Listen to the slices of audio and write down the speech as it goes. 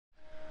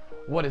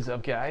What is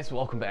up, guys?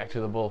 Welcome back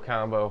to the Bull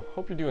Combo.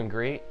 Hope you're doing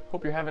great.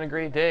 Hope you're having a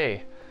great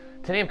day.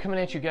 Today I'm coming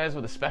at you guys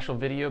with a special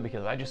video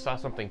because I just saw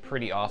something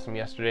pretty awesome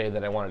yesterday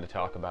that I wanted to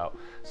talk about.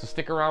 So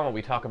stick around when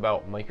we talk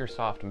about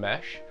Microsoft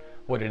Mesh,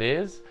 what it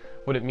is,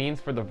 what it means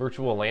for the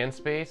virtual LAN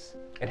space,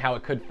 and how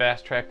it could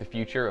fast track the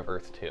future of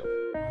Earth-2.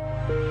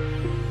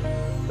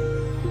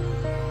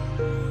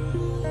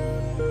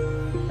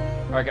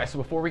 Alright guys, so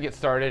before we get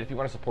started, if you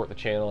want to support the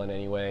channel in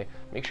any way,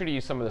 make sure to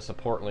use some of the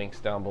support links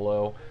down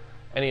below.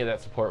 Any of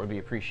that support would be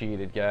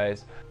appreciated,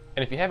 guys.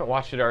 And if you haven't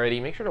watched it already,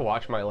 make sure to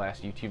watch my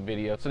last YouTube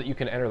video so that you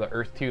can enter the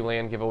Earth2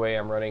 LAN giveaway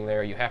I'm running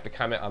there. You have to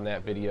comment on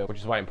that video, which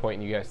is why I'm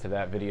pointing you guys to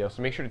that video.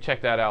 So make sure to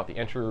check that out. The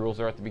entry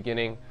rules are at the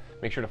beginning.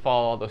 Make sure to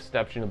follow all those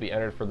steps and you'll be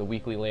entered for the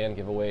weekly LAN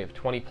giveaway of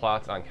 20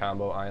 plots on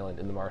Combo Island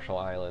in the Marshall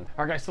Islands.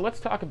 Alright guys, so let's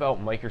talk about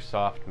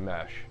Microsoft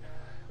Mesh.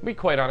 To be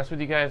quite honest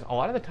with you guys, a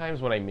lot of the times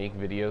when I make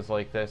videos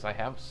like this, I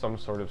have some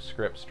sort of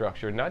script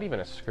structure, not even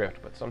a script,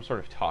 but some sort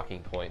of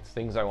talking points,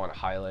 things I want to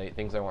highlight,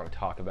 things I want to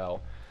talk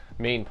about,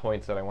 main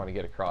points that I want to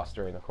get across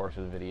during the course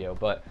of the video.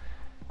 But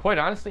quite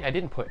honestly, I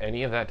didn't put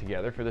any of that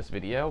together for this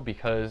video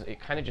because it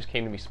kind of just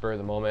came to me spur of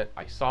the moment.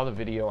 I saw the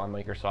video on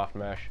Microsoft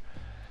Mesh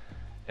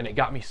and it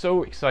got me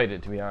so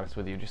excited, to be honest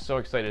with you, just so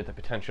excited at the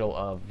potential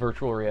of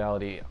virtual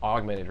reality,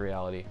 augmented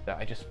reality, that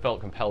I just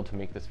felt compelled to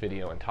make this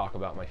video and talk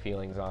about my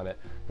feelings on it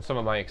and some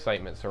of my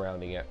excitement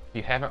surrounding it. If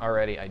you haven't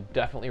already, I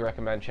definitely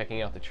recommend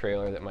checking out the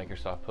trailer that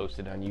Microsoft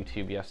posted on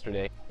YouTube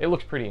yesterday. It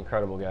looks pretty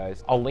incredible,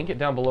 guys. I'll link it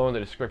down below in the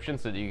description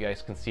so that you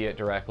guys can see it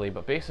directly,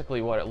 but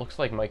basically what it looks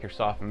like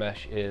Microsoft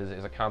Mesh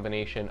is a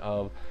combination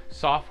of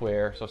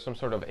software, so some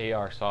sort of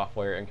AR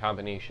software in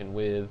combination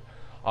with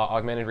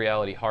augmented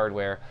reality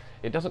hardware.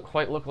 It doesn't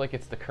quite look like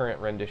it's the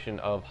current rendition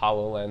of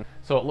HoloLens,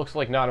 so it looks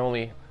like not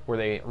only were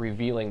they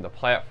revealing the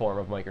platform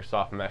of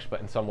Microsoft Mesh,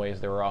 but in some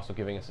ways they were also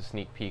giving us a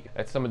sneak peek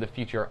at some of the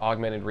future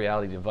augmented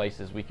reality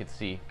devices we could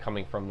see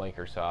coming from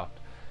Microsoft.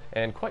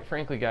 And quite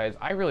frankly, guys,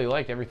 I really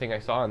liked everything I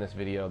saw in this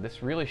video.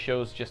 This really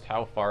shows just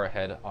how far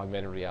ahead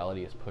augmented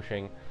reality is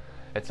pushing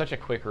at such a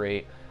quick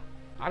rate.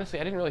 Honestly,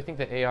 I didn't really think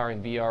that AR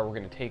and VR were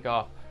going to take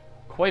off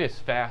quite as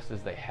fast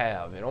as they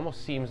have. It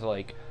almost seems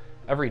like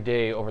every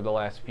day over the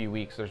last few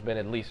weeks there's been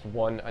at least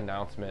one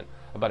announcement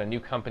about a new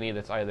company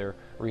that's either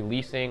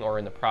releasing or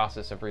in the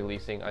process of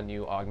releasing a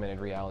new augmented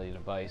reality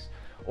device,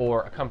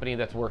 or a company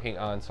that's working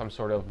on some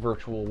sort of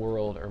virtual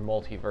world or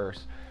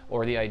multiverse,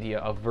 or the idea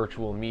of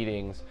virtual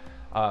meetings.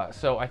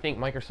 So I think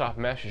Microsoft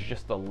Mesh is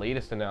just the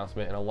latest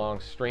announcement in a long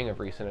string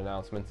of recent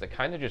announcements that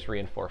kind of just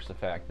reinforce the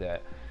fact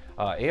that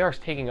AR is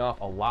taking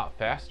off a lot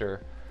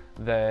faster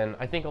than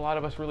I think a lot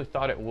of us really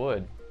thought it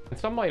would. And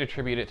some might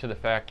attribute it to the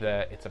fact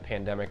that it's a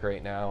pandemic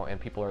right now and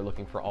people are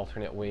looking for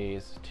alternate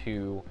ways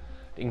to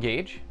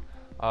engage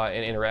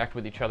and interact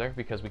with each other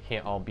because we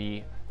can't all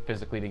be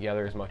physically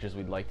together as much as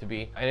we'd like to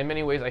be. And in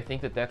many ways, I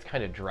think that that's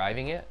kind of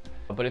driving it.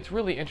 But it's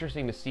really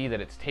interesting to see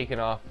that it's taken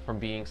off from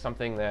being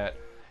something that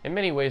in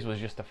many ways was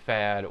just a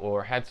fad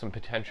or had some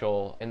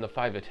potential in the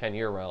 5 to 10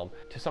 year realm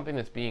to something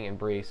that's being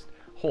embraced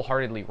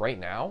wholeheartedly right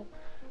now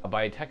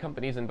by tech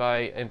companies and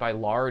by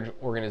large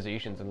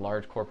organizations and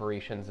large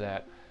corporations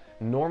that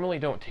normally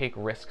don't take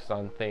risks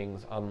on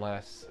things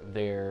unless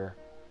they're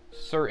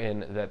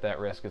certain that that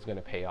risk is going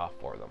to pay off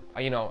for them.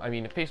 I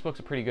mean,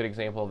 Facebook's a pretty good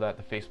example of that,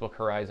 the Facebook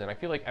Horizon. I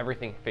feel like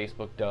everything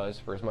Facebook does,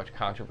 for as much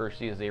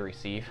controversy as they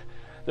receive,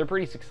 they're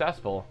pretty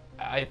successful.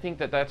 I think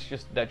that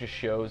just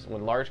shows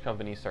when large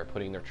companies start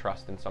putting their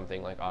trust in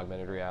something like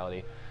augmented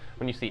reality.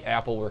 When you see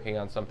Apple working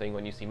on something,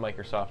 when you see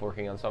Microsoft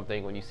working on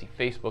something, when you see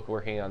Facebook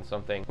working on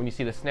something, when you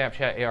see the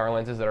Snapchat AR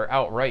lenses that are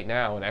out right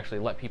now and actually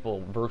let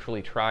people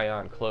virtually try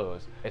on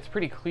clothes, it's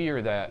pretty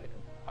clear that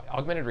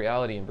augmented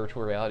reality and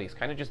virtual reality is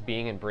kind of just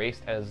being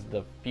embraced as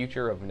the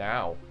future of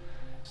now.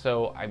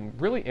 So I'm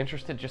really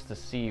interested just to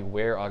see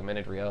where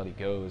augmented reality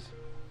goes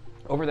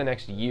over the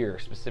next year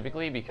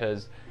specifically,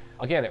 because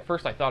again, at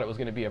first I thought it was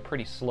going to be a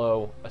pretty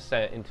slow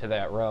ascent into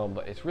that realm,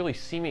 but it's really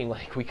seeming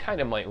like we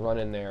kind of might run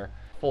in there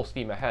full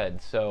steam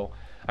ahead. So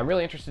I'm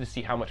really interested to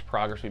see how much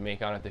progress we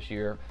make on it this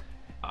year.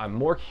 I'm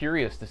more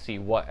curious to see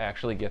what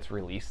actually gets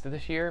released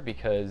this year,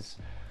 because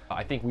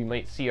I think we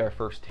might see our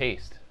first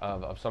taste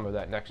of some of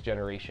that next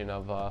generation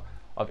of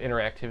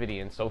interactivity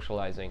and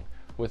socializing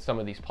with some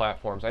of these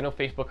platforms. I know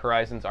Facebook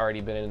Horizon's already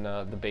been in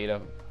the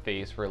beta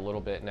phase for a little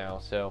bit now,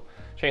 so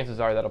chances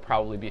are that'll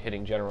probably be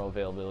hitting general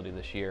availability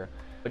this year.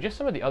 But just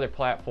some of the other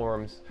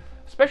platforms,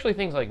 especially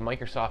things like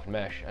Microsoft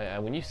Mesh,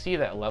 when you see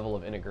that level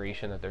of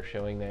integration that they're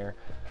showing there,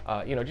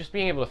 just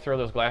being able to throw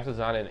those glasses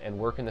on and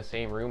work in the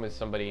same room as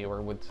somebody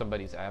or with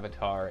somebody's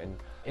avatar and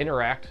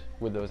interact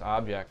with those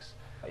objects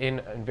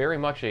in very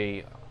much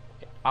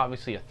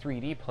obviously a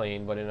 3D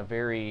plane, but in a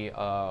very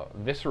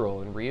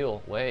visceral and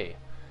real way.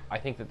 I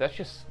think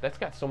that's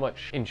got so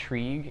much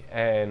intrigue,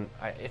 and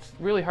it's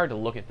really hard to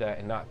look at that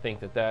and not think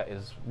that that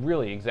is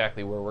really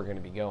exactly where we're going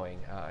to be going.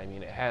 I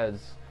mean, it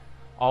has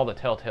all the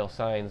telltale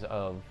signs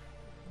of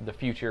the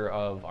future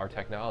of our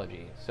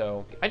technology.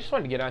 So I just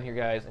wanted to get on here,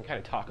 guys, and kind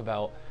of talk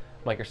about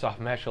Microsoft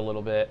Mesh a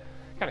little bit,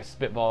 kind of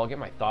spitball, get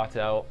my thoughts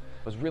out.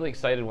 was really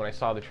excited when I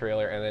saw the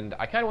trailer, and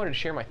I kind of wanted to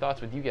share my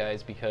thoughts with you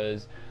guys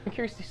because I'm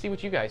curious to see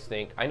what you guys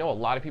think. I know a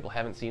lot of people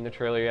haven't seen the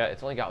trailer yet.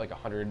 It's only got like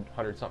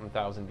 100 something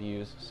thousand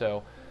views,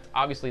 so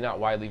obviously not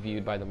widely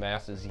viewed by the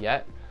masses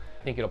yet.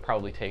 I think it'll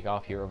probably take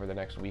off here over the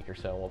next week or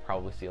so. We'll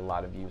probably see a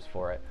lot of views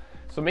for it.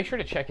 So make sure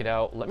to check it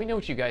out. Let me know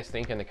what you guys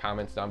think in the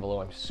comments down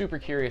below. I'm super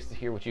curious to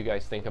hear what you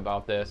guys think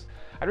about this.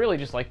 I'd really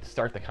just like to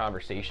start the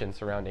conversation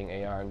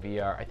surrounding AR and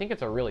VR. I think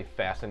it's a really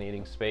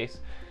fascinating space,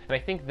 and I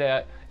think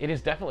that it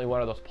is definitely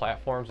one of those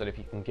platforms that if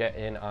you can get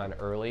in on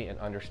early and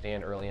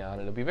understand early on,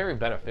 it'll be very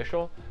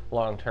beneficial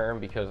long term,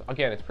 because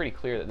again, it's pretty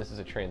clear that this is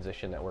a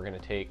transition that we're going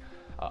to take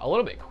a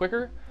little bit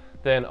quicker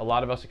than a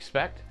lot of us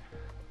expect.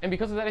 And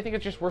because of that, I think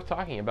it's just worth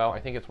talking about. I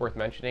think it's worth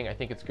mentioning. I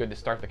think it's good to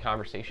start the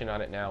conversation on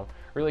it now,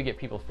 really get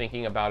people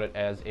thinking about it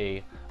as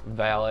a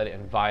valid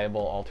and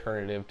viable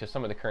alternative to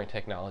some of the current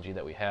technology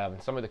that we have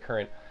and some of the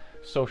current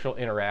social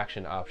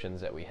interaction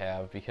options that we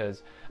have.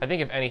 Because I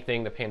think if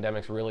anything, the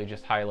pandemic's really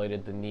just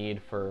highlighted the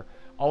need for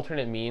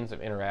alternate means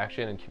of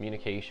interaction and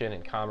communication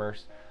and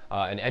commerce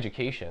and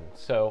education.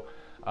 So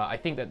I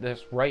think that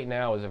this right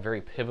now is a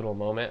very pivotal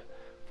moment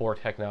for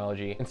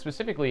technology, and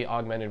specifically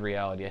augmented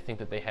reality. I think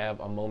that they have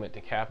a moment to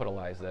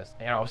capitalize this.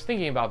 And I was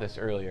thinking about this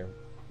earlier.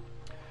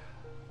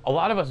 A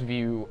lot of us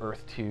view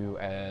Earth2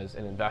 as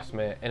an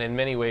investment and in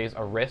many ways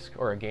a risk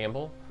or a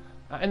gamble.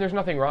 And there's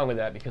nothing wrong with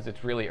that because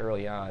it's really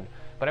early on.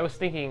 But I was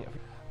thinking,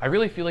 I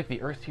really feel like the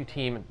Earth2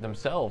 team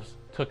themselves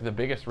took the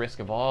biggest risk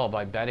of all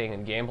by betting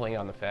and gambling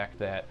on the fact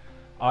that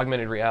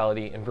augmented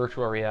reality and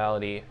virtual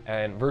reality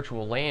and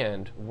virtual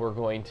land were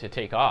going to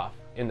take off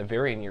in the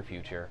very near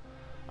future.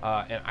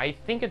 And I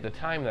think at the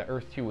time that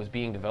Earth2 was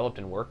being developed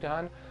and worked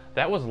on,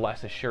 that was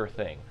less a sure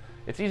thing.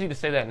 It's easy to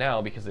say that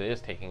now because it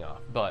is taking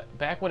off, but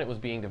back when it was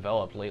being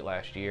developed late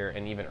last year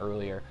and even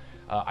earlier,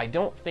 I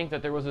don't think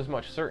that there was as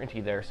much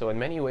certainty there. So in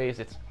many ways,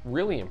 it's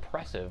really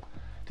impressive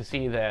to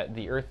see that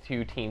the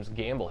Earth2 team's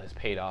gamble has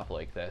paid off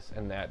like this,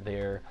 and that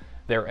they're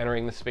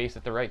entering the space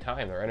at the right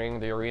time. They're entering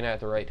the arena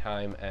at the right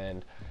time,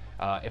 and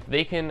if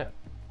they can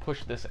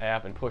push this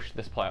app and push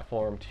this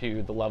platform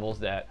to the levels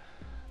that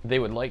they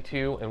would like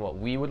to and what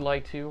we would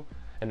like to,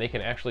 and they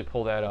can actually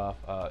pull that off,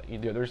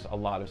 there's a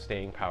lot of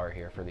staying power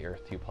here for the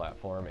Earth2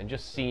 platform. And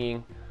just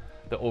seeing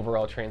the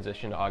overall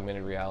transition to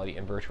augmented reality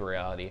and virtual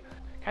reality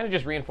kind of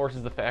just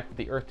reinforces the fact that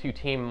the Earth2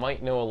 team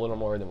might know a little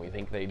more than we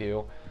think they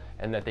do,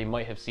 and that they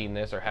might have seen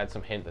this or had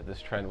some hint that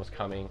this trend was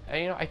coming.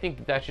 And I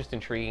think that's just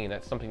intriguing, and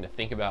that's something to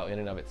think about in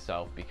and of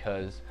itself,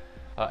 because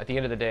at the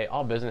end of the day,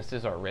 all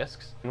businesses are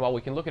risks. And while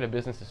we can look at a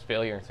business's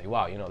failure and say,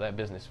 wow, that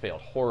business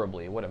failed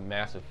horribly, what a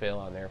massive fail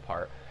on their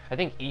part, I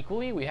think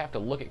equally we have to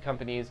look at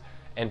companies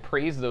and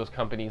praise those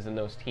companies and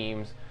those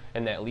teams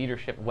and that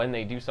leadership when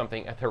they do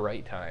something at the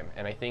right time.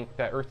 And I think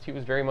that Earth2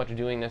 is very much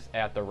doing this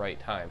at the right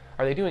time.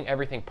 Are they doing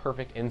everything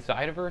perfect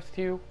inside of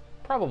Earth2?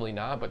 Probably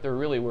not, but they're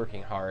really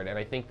working hard. And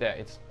I think that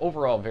it's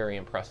overall very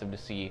impressive to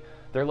see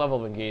their level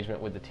of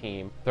engagement with the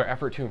team, their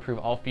effort to improve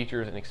all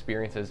features and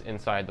experiences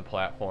inside the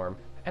platform.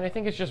 And I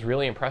think it's just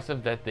really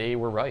impressive that they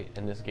were right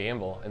in this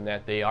gamble and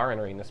that they are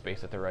entering the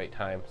space at the right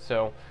time.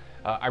 So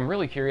I'm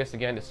really curious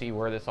again to see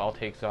where this all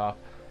takes off.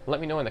 Let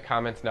me know in the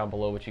comments down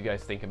below what you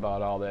guys think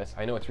about all this.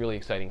 I know it's really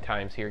exciting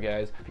times here,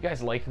 guys. If you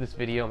guys liked this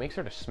video, make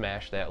sure to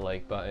smash that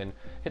like button,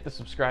 hit the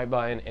subscribe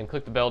button, and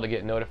click the bell to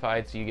get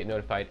notified so you get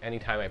notified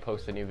anytime I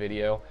post a new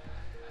video.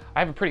 I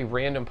have a pretty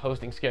random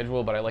posting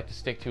schedule, but I like to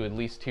stick to at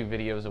least 2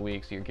 videos a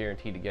week, so you're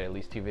guaranteed to get at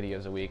least 2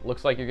 videos a week.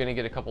 Looks like you're going to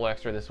get a couple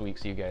extra this week,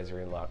 so you guys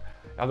are in luck.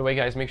 Either way,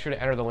 guys, make sure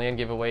to enter the land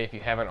giveaway if you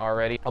haven't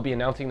already. I'll be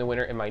announcing the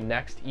winner in my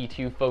next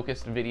E2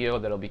 focused video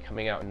that'll be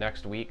coming out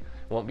next week.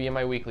 It won't be in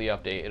my weekly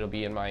update. It'll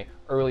be in my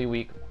early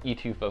week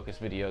E2 focused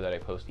video that I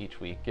post each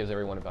week. Gives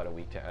everyone about a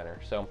week to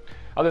enter. So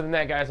other than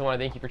that, guys, I want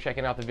to thank you for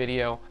checking out the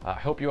video. I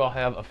hope you all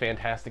have a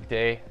fantastic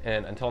day,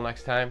 and until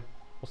next time,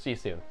 we'll see you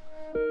soon.